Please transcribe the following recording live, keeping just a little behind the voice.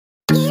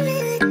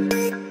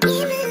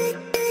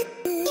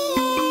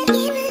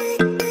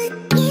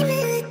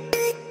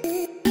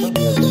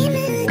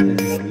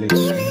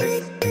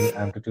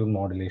amplitude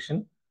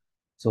modulation.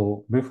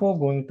 So before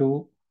going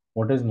to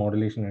what is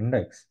modulation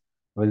index,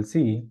 we'll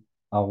see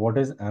what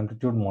is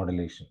amplitude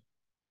modulation.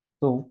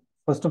 So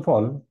first of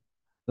all,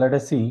 let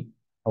us see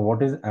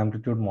what is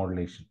amplitude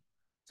modulation.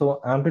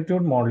 So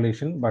amplitude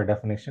modulation, by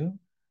definition,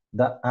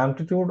 the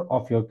amplitude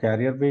of your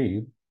carrier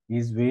wave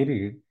is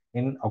varied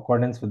in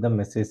accordance with the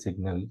message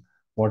signal,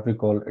 what we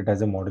call it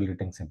as a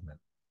modulating signal.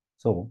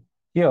 So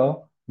here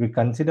we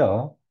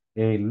consider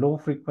a low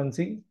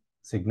frequency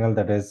signal,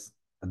 that is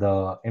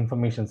the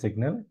information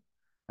signal,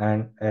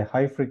 and a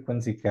high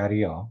frequency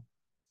carrier.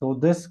 So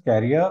this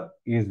carrier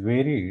is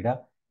varied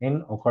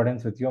in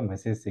accordance with your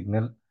message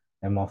signal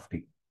m of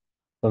t.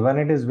 So when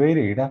it is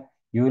varied,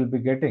 you will be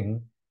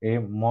getting a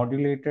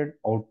modulated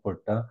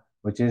output,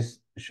 which is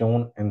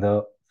shown in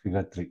the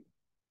figure 3.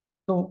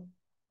 So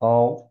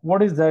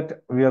what is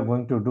that we are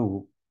going to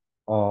do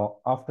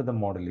after the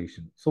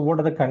modulation? So what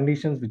are the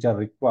conditions which are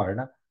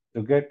required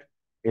to get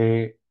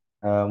a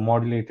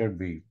modulated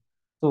wave?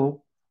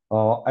 So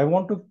I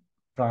want to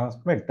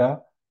transmit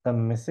the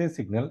message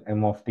signal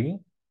m of t,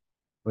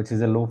 which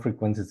is a low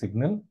frequency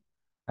signal,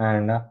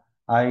 and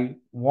I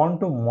want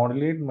to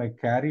modulate my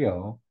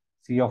carrier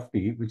C of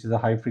t, which is a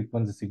high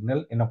frequency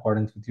signal, in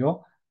accordance with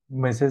your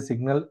message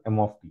signal m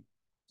of t.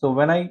 So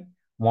when I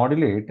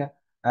modulate,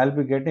 I'll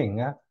be getting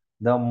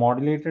the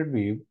modulated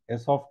wave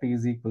S of t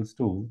is equals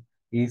to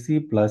AC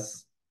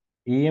plus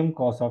AM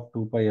cos of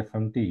 2 pi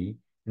FMT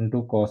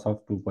into cos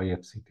of 2 pi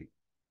FCT.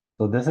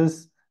 So this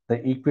is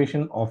the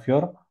equation of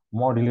your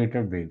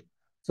modulated wave.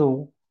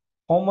 So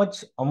how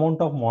much amount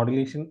of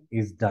modulation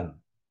is done?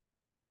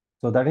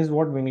 So that is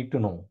what we need to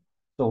know.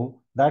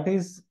 So that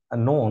is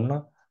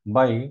known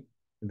by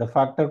the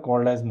factor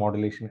called as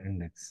modulation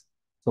index.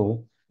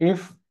 So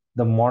if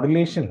the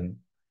modulation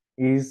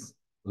is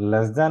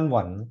less than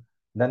 1,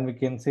 then we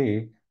can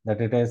say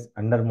that it is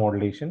under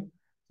modulation.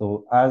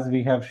 So as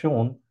we have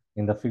shown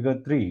in the figure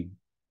 3,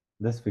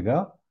 this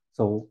figure,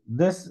 so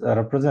this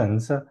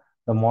represents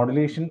the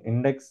modulation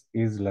index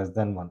is less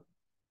than 1.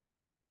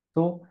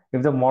 So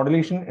if the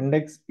modulation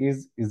index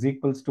is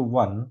equals to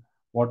 1,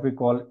 what we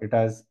call it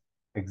as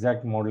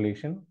exact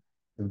modulation.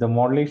 If the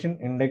modulation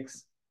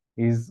index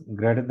is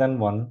greater than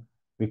 1,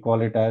 we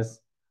call it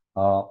as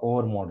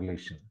over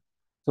modulation.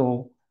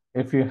 So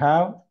if you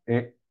have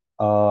a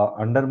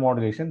under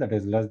modulation, that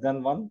is less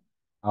than 1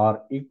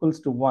 or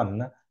equals to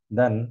 1,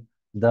 then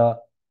the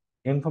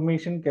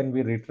information can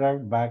be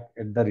retrieved back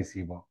at the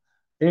receiver.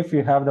 If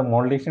you have the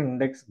modulation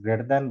index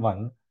greater than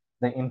 1,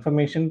 the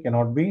information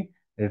cannot be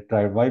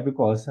retrieved. Why?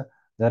 Because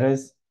there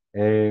is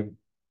a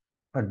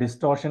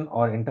distortion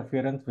or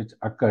interference which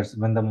occurs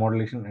when the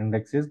modulation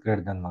index is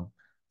greater than 1.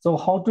 So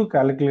how to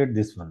calculate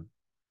this one?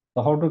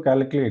 So how to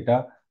calculate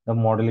the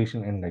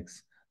modulation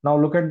index? Now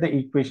look at the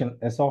equation.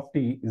 S of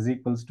t is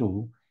equals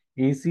to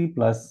AC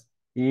plus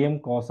AM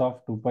cos of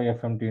 2 pi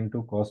FMT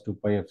into cos 2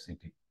 pi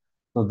FCT.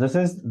 So this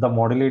is the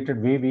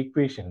modulated wave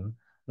equation.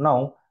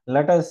 Now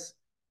let us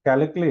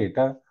calculate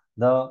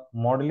the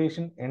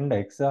modulation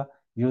index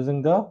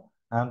using the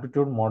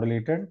amplitude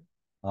modulated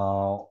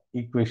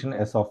equation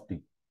S of t.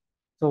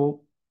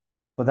 So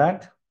for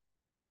that,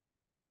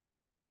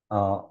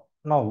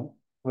 now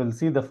we'll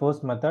see the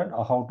first method,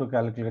 how to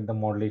calculate the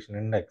modulation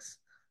index.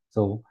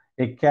 So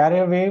a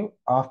carrier wave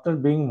after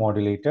being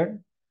modulated,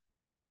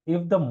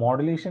 if the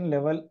modulation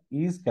level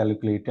is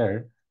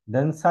calculated,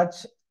 then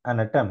such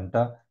an attempt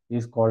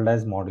is called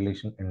as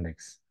modulation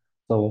index.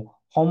 So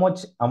how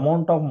much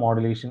amount of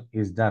modulation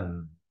is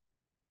done,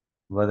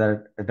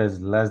 whether it is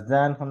less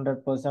than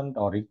 100%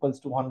 or equals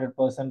to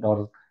 100%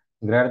 or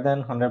greater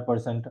than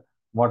 100%,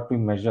 what we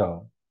measure,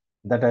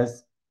 that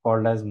is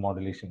called as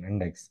modulation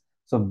index.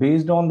 So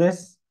based on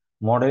this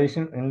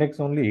modulation index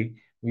only,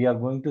 we are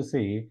going to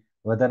say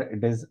whether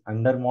it is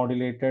under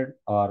modulated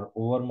or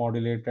over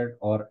modulated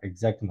or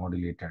exact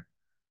modulated.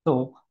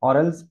 So, or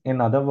else in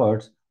other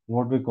words,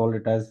 what we call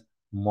it as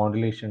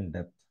modulation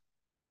depth.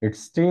 It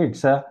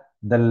states the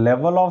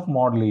level of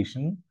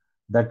modulation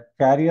that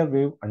carrier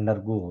wave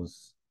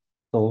undergoes.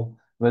 So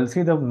we'll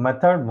see the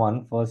method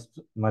one, first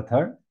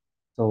method.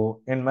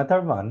 So in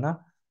method one,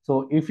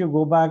 so if you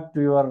go back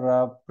to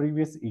your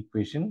previous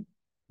equation,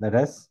 that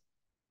is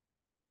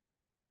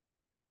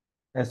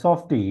S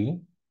of t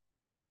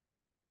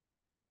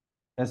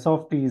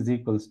is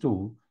equals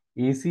to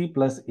AC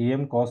plus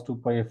AM cos 2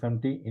 pi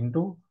FMT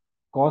into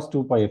cos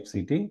 2 pi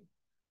FCT.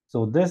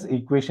 So this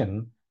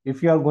equation,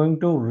 if you are going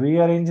to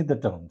rearrange the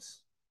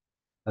terms,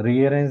 that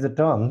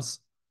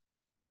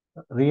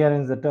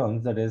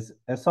is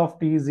S of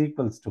t is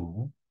equals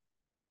to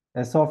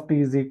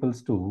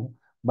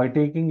by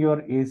taking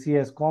your AC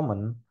as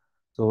common.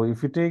 So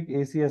if you take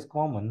AC as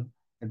common,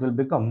 it will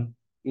become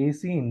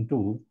AC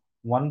into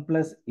 1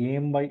 plus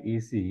AM by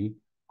AC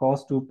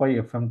cos 2 pi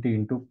FMT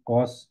into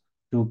cos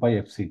 2 pi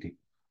FCT.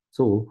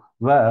 So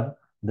where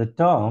the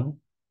term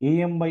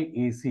AM by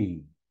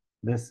AC,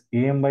 this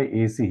AM by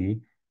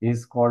AC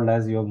is called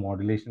as your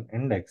modulation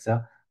index,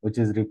 which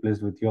is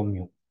replaced with your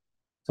mu.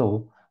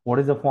 So what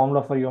is the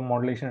formula for your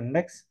modulation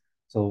index?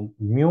 So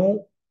mu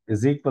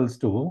is equals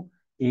to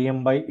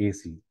AM by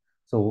AC.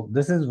 So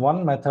this is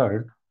one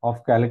method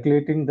of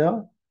calculating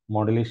the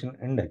modulation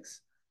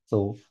index.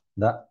 So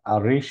the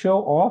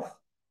ratio of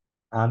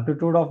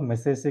amplitude of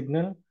message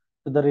signal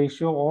to the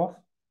ratio of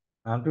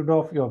amplitude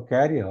of your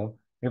carrier,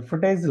 if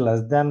it is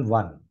less than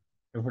 1,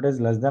 if it is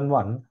less than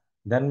 1,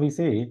 then we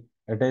say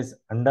it is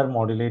under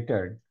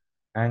modulated,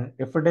 and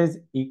if it is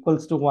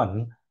equals to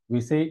 1,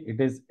 we say it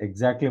is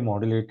exactly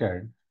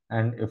modulated,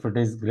 and if it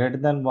is greater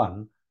than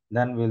 1,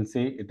 then we'll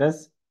say it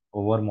is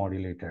over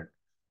modulated.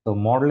 So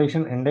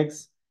modulation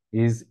index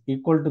is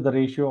equal to the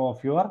ratio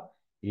of your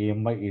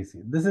AM by AC.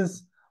 This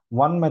is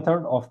one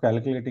method of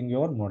calculating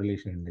your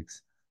modulation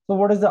index. So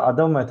what is the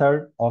other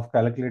method of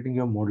calculating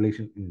your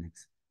modulation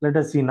index? Let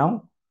us see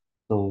now.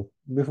 So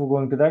before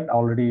going to that,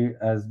 already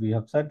as we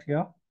have said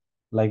here,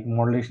 like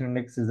modulation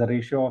index is the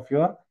ratio of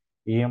your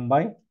AM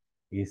by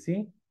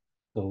AC.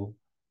 So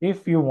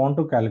if you want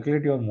to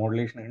calculate your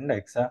modulation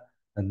index,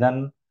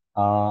 then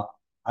uh,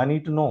 I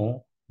need to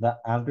know the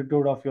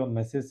amplitude of your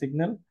message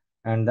signal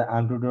and the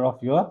amplitude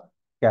of your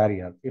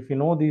carrier. If you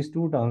know these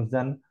two terms,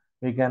 then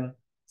we can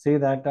say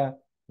that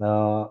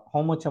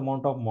how much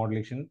amount of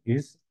modulation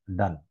is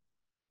done.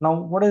 Now,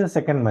 what is the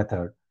second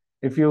method?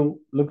 If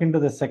you look into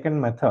the second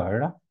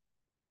method,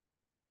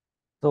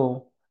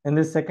 so in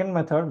this second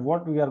method,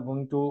 what we are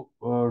going to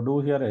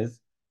do here is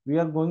we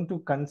are going to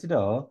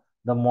consider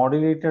the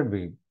modulated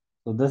wave.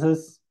 So this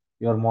is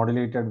your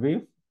modulated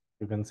wave.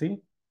 You can see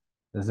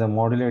this is a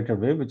modulated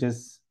wave, which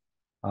is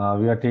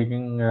we are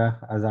taking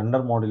as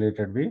under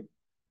modulated wave.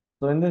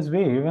 So in this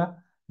wave,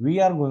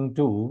 we are going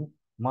to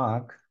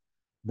mark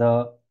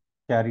the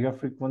carrier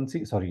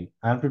frequency, sorry,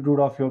 amplitude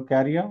of your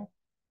carrier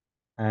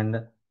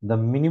and the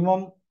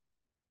minimum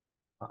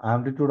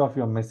amplitude of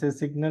your message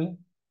signal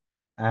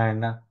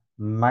and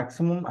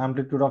maximum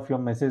amplitude of your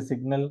message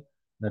signal,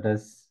 that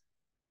is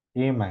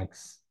A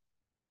max.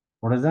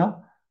 What is the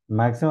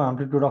maximum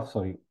amplitude of,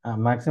 sorry,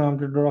 maximum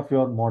amplitude of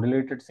your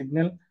modulated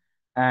signal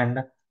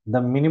and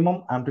the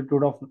minimum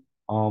amplitude of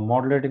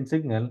modulating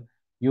signal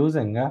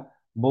using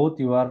both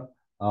your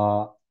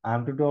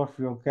amplitude of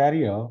your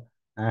carrier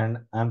and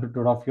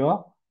amplitude of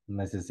your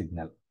message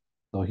signal.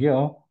 So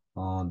here,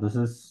 this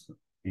is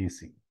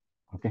AC.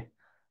 Okay.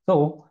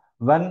 So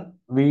when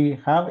we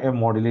have a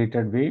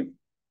modulated wave,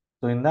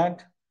 so in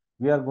that,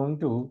 we are going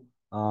to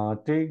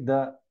take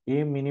the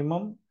A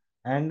minimum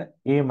and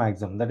A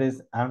maximum, that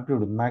is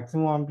amplitude,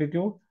 maximum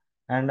amplitude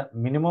and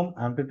minimum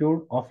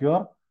amplitude of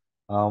your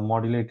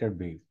modulated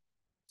wave.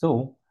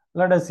 So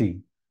let us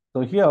see.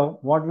 So here,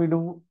 what we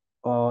do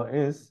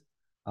is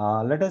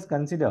let us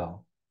consider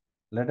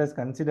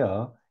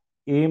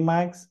A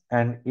max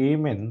and A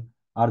min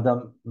are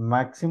the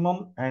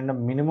maximum and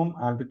minimum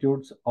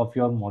amplitudes of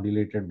your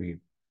modulated wave.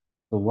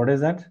 So what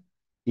is that?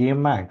 A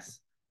max.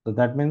 So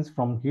that means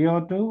from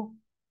here to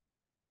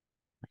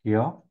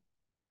here,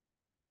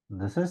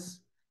 this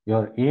is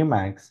your A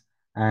max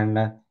and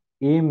A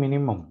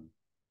minimum.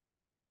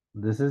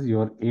 This is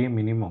your A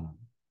minimum.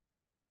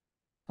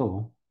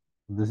 So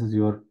this is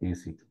your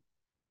AC.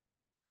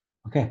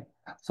 Okay.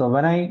 So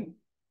when I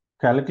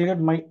calculate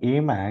my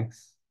A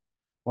max,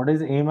 what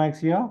is A max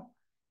here?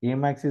 A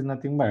max is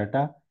nothing but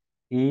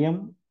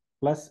AM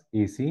plus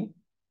AC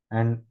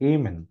and A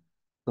min.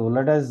 So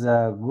let us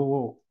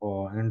go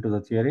into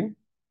the theory.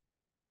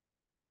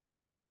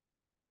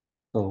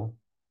 So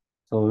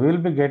we will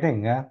be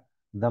getting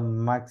the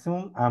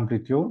maximum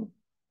amplitude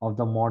of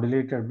the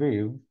modulated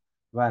wave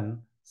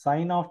when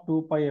sine of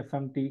 2 pi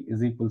fmt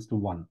is equals to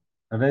 1.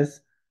 That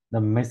is the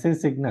message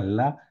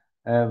signal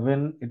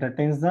when it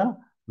attains the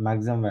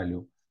maximum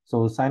value.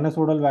 So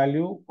sinusoidal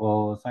value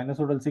or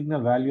sinusoidal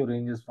signal value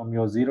ranges from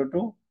your 0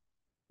 to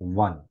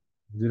 1.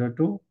 0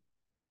 to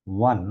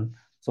 1.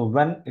 So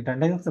when it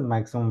attains the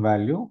maximum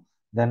value,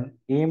 then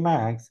A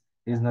max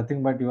is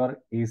nothing but your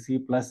AC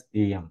plus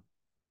AM.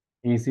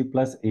 AC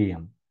plus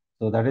AM.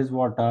 So that is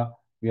what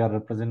we are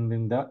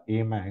representing the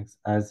A max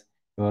as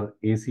your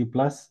AC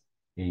plus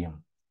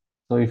AM.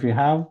 So if you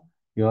have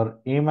your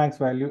A max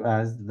value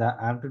as the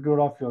amplitude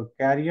of your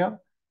carrier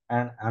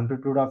and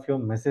amplitude of your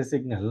message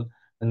signal,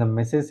 then the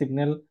message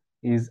signal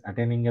is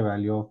attaining a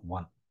value of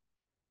 1.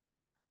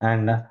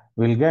 And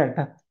we'll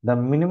get the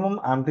minimum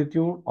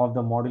amplitude of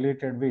the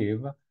modulated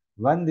wave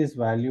when this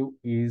value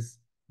is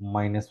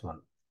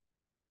 -1.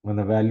 When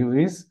the value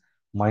is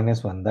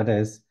 -1, that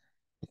is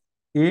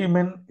A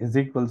min is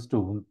equals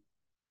to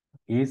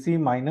AC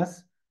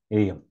minus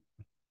AM.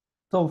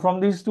 So from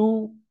these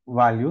two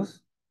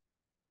values,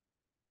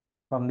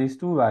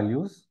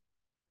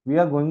 we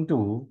are going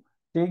to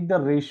take the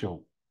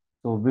ratio.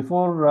 So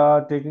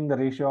before taking the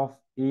ratio of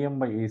AM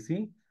by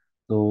AC,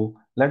 so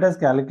let us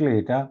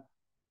calculate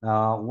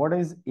what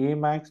is A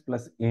max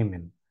plus A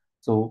min.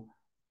 So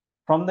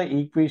from the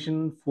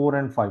equation 4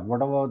 and 5,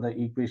 whatever the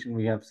equation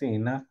we have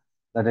seen,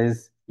 that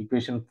is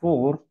equation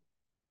 4,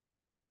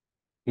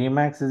 A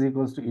max is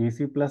equals to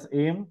AC plus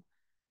AM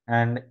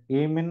and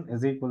A min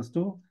is equals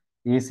to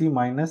AC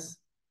minus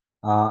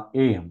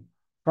AM.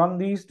 From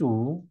these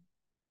two,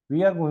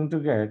 we are going to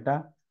get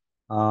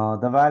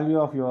the value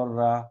of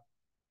your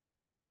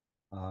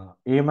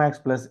A max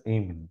plus A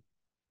min.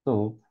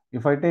 So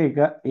if I take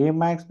A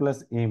max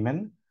plus A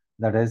min,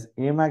 that is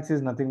A max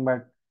is nothing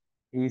but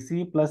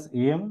AC plus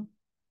AM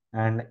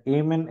and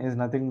A min is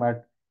nothing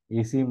but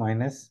AC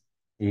minus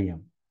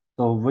AM.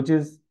 So which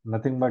is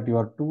nothing but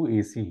your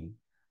 2AC.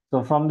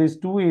 So from this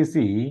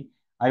 2AC,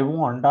 I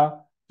want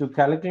to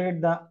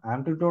calculate the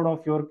amplitude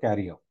of your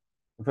carrier.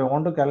 If I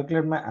want to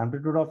calculate my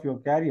amplitude of your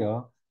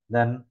carrier,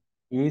 then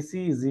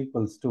AC is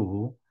equals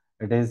to,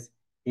 it is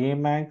A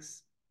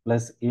max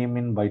plus A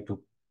min by 2.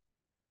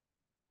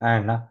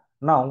 And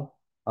now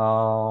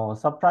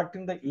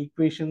subtracting the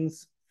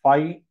equations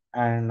 5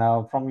 and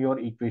from your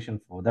equation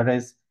 4, that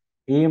is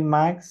A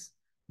max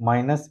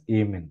minus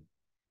A min.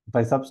 If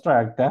I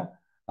subtract that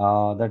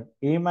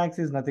A max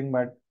is nothing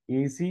but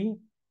AC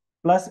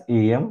plus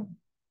AM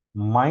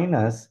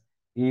minus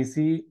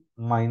AC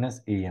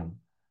minus AM,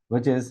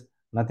 which is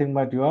nothing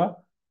but your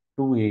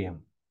 2AM.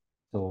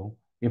 So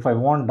if I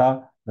want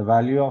the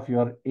value of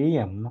your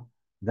AM,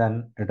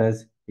 then it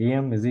is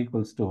AM is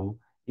equals to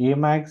A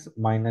max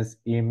minus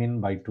A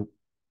min by 2.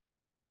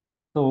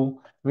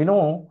 So we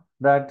know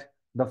that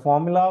the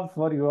formula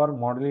for your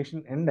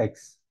modulation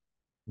index,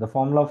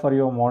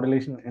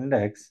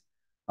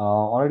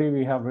 already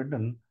we have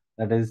written,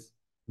 that is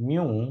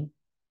mu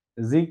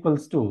is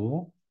equals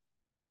to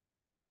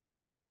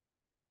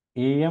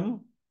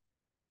AM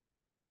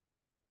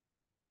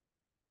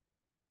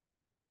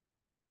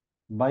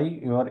by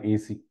your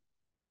AC.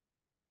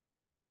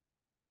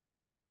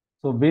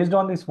 So based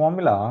on this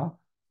formula,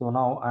 so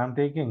now I am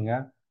taking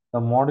the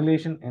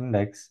modulation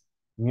index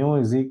mu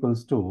is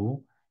equals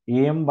to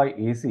AM by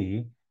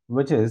AC,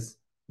 which is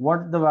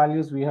what the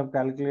values we have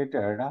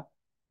calculated,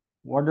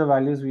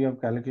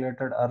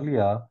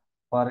 earlier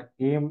for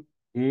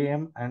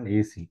AM and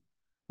AC.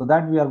 So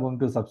that we are going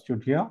to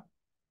substitute here.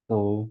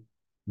 So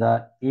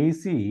the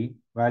AC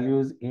value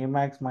is A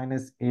max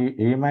minus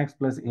A max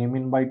plus A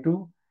min by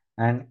 2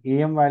 and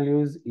AM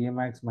value is A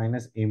max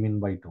minus A min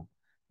by 2.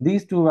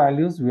 These two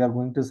values we are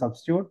going to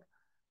substitute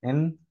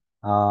in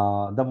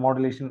the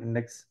modulation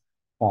index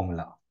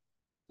formula.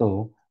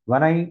 So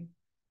when I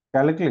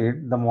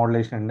calculate the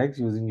modulation index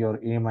using your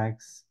A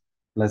max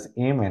plus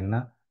A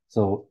min,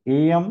 so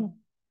AM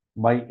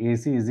by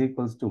AC is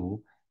equals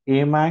to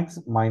A max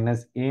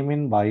minus A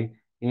min by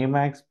A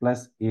max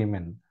plus A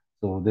min.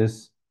 So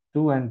this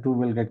 2 and 2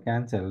 will get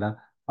cancelled.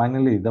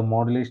 Finally, the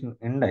modulation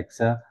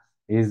index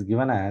is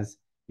given as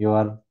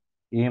your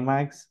A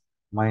max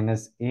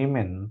minus A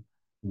min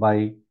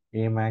by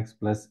A max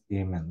plus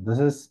A min. This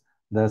is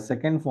the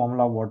second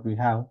formula what we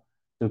have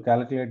to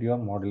calculate your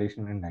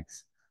modulation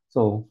index.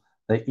 So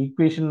the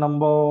equation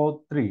number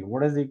 3,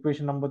 what is the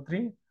equation number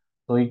 3?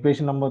 So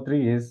equation number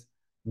 3 is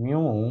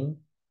mu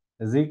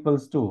is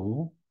equals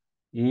to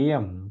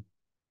AM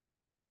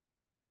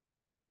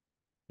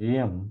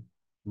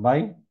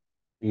by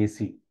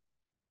AC.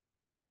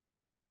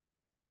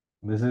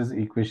 This is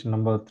equation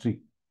number 3,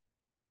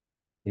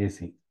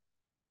 AC.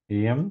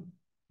 AM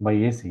by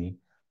AC.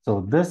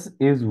 So this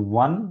is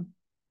one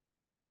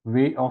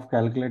way of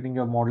calculating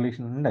your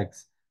modulation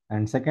index.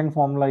 And second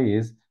formula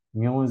is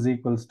mu is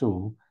equals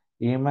to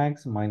A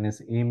max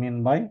minus A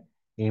min by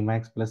A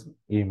max plus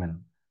A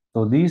min.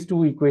 So these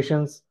two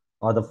equations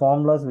are the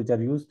formulas which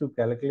are used to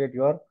calculate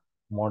your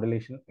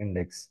modulation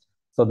index.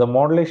 So the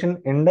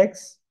modulation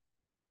index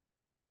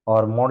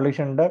or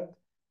modulation depth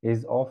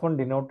is often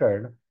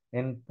denoted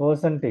in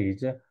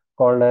percentage,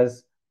 called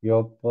as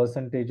your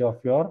percentage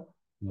of your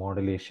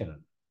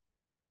modulation.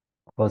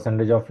 So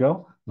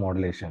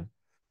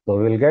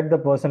we will get the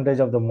percentage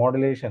of the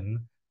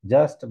modulation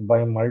just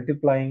by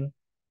multiplying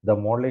the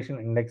modulation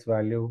index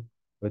value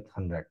with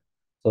 100.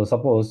 So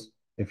suppose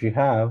if you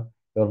have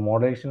your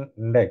modulation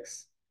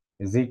index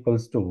is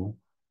equals to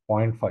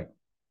 0.5,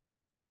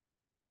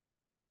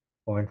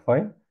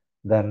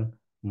 then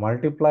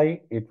multiply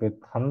it with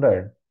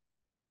 100,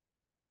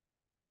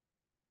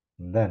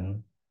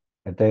 then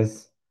it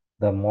is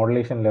the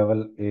modulation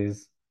level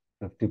is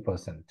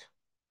 50%.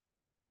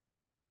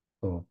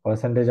 So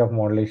percentage of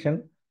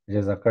modulation which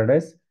has occurred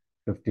is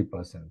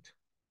 50%.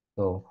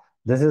 So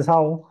this is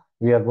how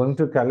we are going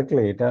to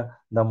calculate the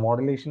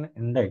modulation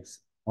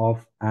index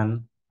of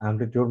an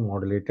amplitude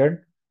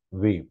modulated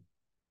wave.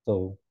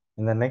 So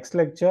in the next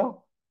lecture,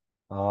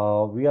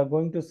 we are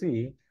going to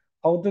see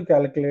how to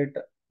calculate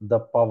the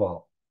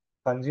power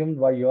consumed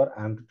by your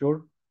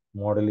amplitude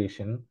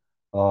modulation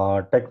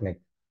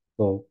technique.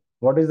 So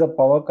what is the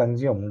power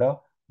consumed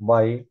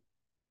by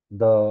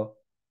the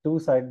two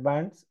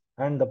sidebands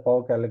and the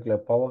power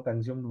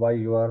consumed by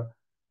your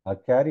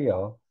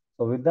carrier.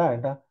 So with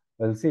that,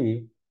 we'll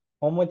see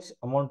how much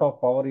amount of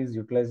power is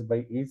utilized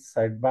by each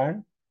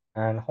sideband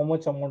and how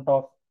much amount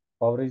of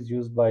power is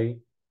used by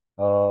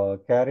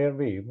carrier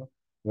wave.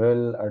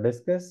 We'll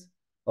discuss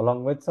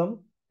along with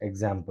some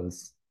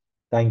examples.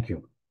 Thank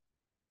you.